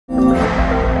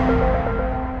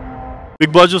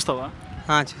Big boss చూస్తావా?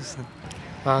 చూస్తాను.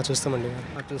 చూస్తామండి.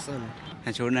 చూస్తాను.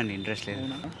 చూడండి, ఇంట్రెస్ట్ లేదు.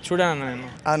 చూడాను నేను.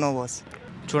 No boss.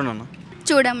 చూడను.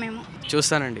 చూడం మేము.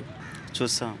 చూస్తానండి.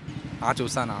 చూస్తాం.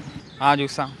 చూస్తానా?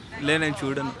 చూస్తాం. నేను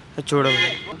చూడను.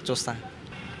 చూస్తాను.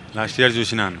 లాస్ట్ ఇయర్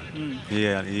చూసినాను, ఈ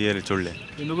ఇయర్ చూడలే.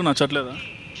 ఎందుకు నచ్చట్లేదా?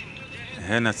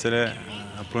 నచ్చలే.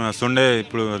 అప్పుడు నచ్చుండే,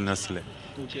 ఇప్పుడు నచ్చలే.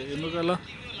 ఓకే, ఎందుకలా?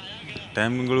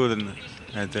 టైం కూడా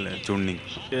అయితే చూడండి.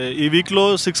 ఈ వీక్లో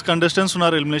 6 కంటెస్టెంట్స్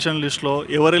ఉన్నారు ఎలిమినేషన్ లిస్ట్లో.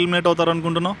 ఎవరు ఎలిమినేట్ అవుతారు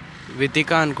అనుకుంటున్నావు?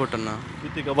 వితిక అనుకుంటున్నా.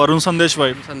 వితిక, వరుణ్ సందేశ్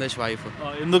వైఫ్.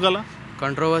 ఎందుకలా?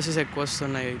 కంట్రోవర్సీస్ ఎక్కువ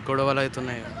వస్తున్నాయి, గొడవలు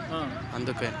అవుతున్నాయి,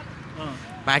 అందుకే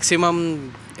మ్యాక్సిమం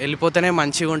వెళ్ళిపోతేనే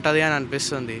మంచిగా ఉంటుంది అని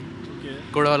అనిపిస్తుంది.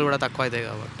 గొడవలు కూడా తక్కువ అవుతాయి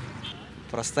కాబట్టి.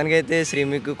 ప్రస్తుతానికి అయితే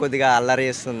శ్రీముఖి కొద్దిగా అల్లరి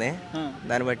చేస్తుంది,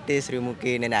 దాన్ని బట్టి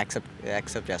శ్రీముఖి నేను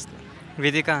యాక్సెప్ట్ చేస్తున్నాను.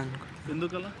 విధిక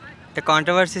ఎందుకలా? అంటే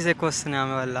కాంట్రవర్సీస్ ఎక్కువ వస్తున్నాయి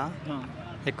ఆమె వల్ల,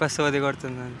 ఎక్కువ సోది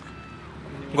కొడుతుంది,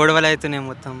 గొడవలు అవుతున్నాయి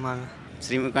మొత్తం. ఆమె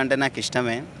శ్రీముఖి అంటే నాకు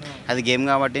ఇష్టమే, అది గేమ్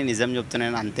కాబట్టి నిజం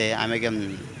చెప్తున్నాను అంతే. ఆమెకి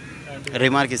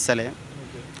రిమార్క్ ఇస్తలే,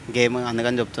 గేమ్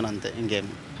అందుకని చెప్తున్నాను అంతే, ఇంకేం.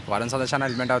 వరుణ్ సందేశాన్ని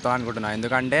ఎలిమెంట్ అవుతాం అనుకుంటున్నాను,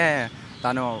 ఎందుకంటే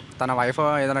తన వైఫ్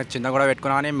ఏదైనా చిన్న గొడవ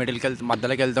పెట్టుకున్నా కానీ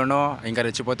మధ్యలోకి వెళ్తుండో, ఇంకా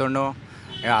రెచ్చిపోతుండో,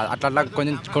 అట్లా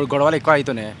కొంచెం గొడవలు ఎక్కువ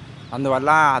అవుతున్నాయి.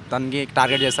 అందువల్ల తనకి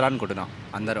టార్గెట్ చేస్తారనుకుంటున్నాం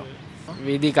అందరూ.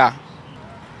 విధిక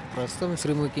ప్రస్తుతం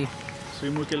శ్రీముఖి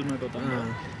ఎలిమినేట్ అవుతాం.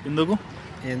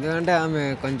 ఎందుకంటే ఆమె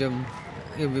కొంచెం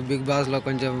బిగ్ బాస్లో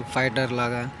కొంచెం ఫైటర్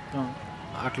లాగా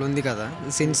అట్లా ఉంది కదా,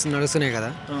 సీన్స్ నడుస్తున్నాయి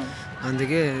కదా,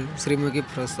 అందుకే శ్రీముఖి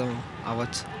ప్రస్తుతం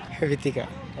అవ్వచ్చు. వితిక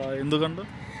ఎందుకంటే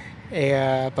ఇక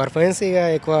పర్ఫార్మెన్స్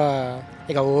ఎక్కువ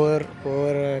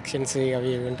ఓవర్ యాక్షన్స్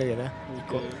అవి ఉంటాయి కదా.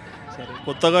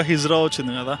 కొత్తగా హిజ్రా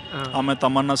వచ్చింది కదా, ఆమె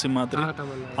తమన్నా సింహాద్రి.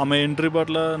 ఆమె ఎంట్రీ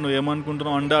పట్ల నువ్వు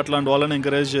ఏమనుకుంటున్నావు? అంటే అట్లాంటి వాళ్ళని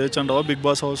ఎంకరేజ్ చేయొచ్చు అంటావా? బిగ్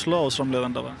బాస్ హౌస్లో అవసరం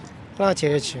లేదంటావా?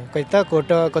 చేయొచ్చు.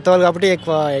 కొత్త వాళ్ళు కాబట్టి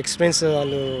ఎక్కువ ఎక్స్పీరియన్స్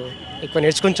వాళ్ళు ఎక్కువ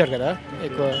నేర్చుకుంటారు కదా.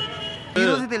 ఎక్కువ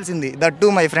ఈరోజు తెలిసింది that to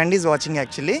my friend is watching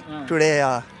actually today,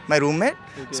 my roommate.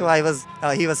 So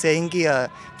he was saying कि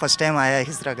फर्स्ट टाइम आया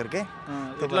हिजरा करके.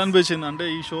 ఎట్లా అనిపించింది అంటే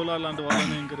ఈ షోలో అలాంటి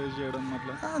వాళ్ళని ఎంకరేజ్ చేయడం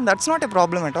అట్లా? That's not a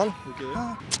problem at all.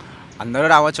 అందరూ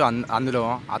రావచ్చు, అందులో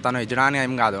అతను ఇచ్చడానికి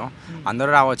ఏం కాదు, అందరూ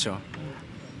రావచ్చు.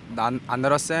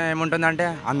 అందరు వస్తే ఏముంటుందంటే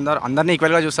అందరినీ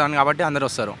ఈక్వల్గా చూస్తాను కాబట్టి అందరు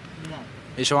వస్తారు.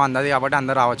 ఈ షో అందరిది కాబట్టి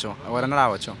అందరు రావచ్చు, ఎవరైనా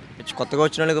రావచ్చు. కొత్తగా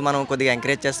వచ్చిన వాళ్ళకి మనం కొద్దిగా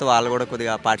ఎంకరేజ్ చేస్తే వాళ్ళు కూడా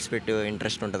కొద్దిగా పార్టిసిపేట్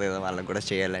ఇంట్రెస్ట్ ఉంటుంది కదా, వాళ్ళకి కూడా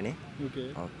చేయాలని.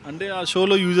 అంటే ఆ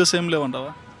షోలో యూజెస్ ఏం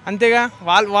లేవంటావా? అంతేగా,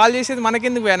 వాళ్ళు చేసేది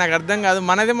మనకెందుకు పోయా, నాకు అర్థం కాదు.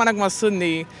 మనదే మనకు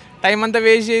మస్తుంది, టైం అంతా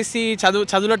వేస్ట్ చేసి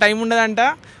చదువులో టైం ఉండదంట,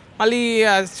 మళ్ళీ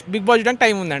బిగ్ బాస్ చూడడానికి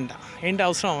టైం ఉందంట. ఏంటి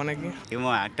అవసరం మనకి? ఏమో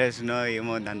యాక్టర్స్నో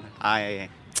ఏమో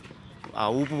ఆ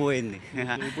ఊపు పోయింది.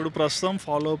 ఇప్పుడు ప్రస్తుతం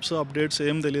ఫాలోఅప్స్ అప్డేట్స్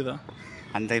ఏం తెలీదా?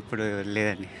 అంతా ఇప్పుడు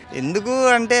లేదండి. ఎందుకు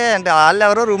అంటే వాళ్ళు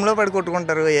ఎవరో రూమ్లో పడి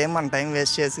కొట్టుకుంటారు, ఏం మన టైం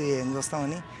వేస్ట్ చేసి ఏం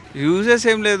చూస్తామని. యూజెస్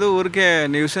ఏం లేదు, ఊరికే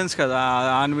న్యూసెన్స్ కదా,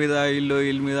 దాని మీద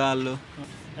వీళ్ళ మీద వాళ్ళు.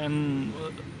 అండ్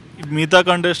మిగతా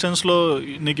కంటెస్టెంట్స్లో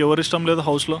నీకు ఎవరు ఇష్టం లేదు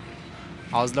హౌస్లో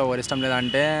ఎవరు ఇష్టం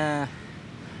లేదంటే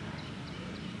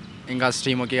ఇంకా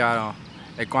శ్రీముఖి గారు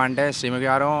ఎక్కువ. అంటే శ్రీముఖి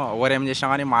గారు ఎవరు ఏం చేసినా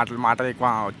కానీ మాటలు ఎక్కువ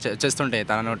వచ్చేస్తుంటాయి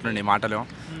తన నోటి నుండి. మాటలు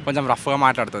కొంచెం రఫ్గా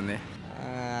మాట్లాడుతుంది.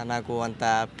 నాకు అంత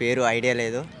పేరు ఐడియా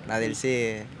లేదు, నాకు తెలిసి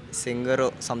సింగర్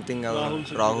సంథింగ్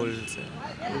రాహుల్.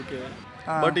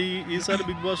 బట్ ఈసారి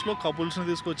బిగ్ బాస్ లో కపుల్స్ ని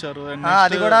తీసుకొచ్చారు,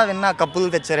 అది కూడా విన్నా, couple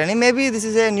తెచ్చారని. Maybe this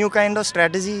is a new kind of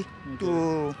strategy to,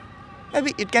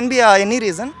 maybe it can be any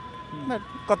reason, but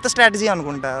కొత్త స్ట్రాటజీ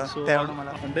అనుకుంటా.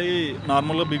 అంటే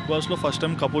నార్మల్గా బిగ్ బాస్ లో ఫస్ట్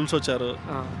టైం కపుల్స్ వచ్చారు,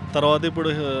 తర్వాత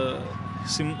ఇప్పుడు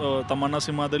తమన్నా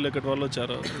సింహాద్రి లెక్కటి వాళ్ళు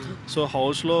వచ్చారు. సో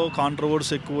హౌస్లో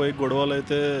కాంట్రవర్సీ ఎక్కువ, గొడవలు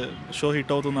అయితే షో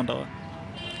హిట్ అవుతుందంటావా?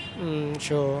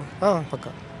 షో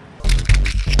పక్కా.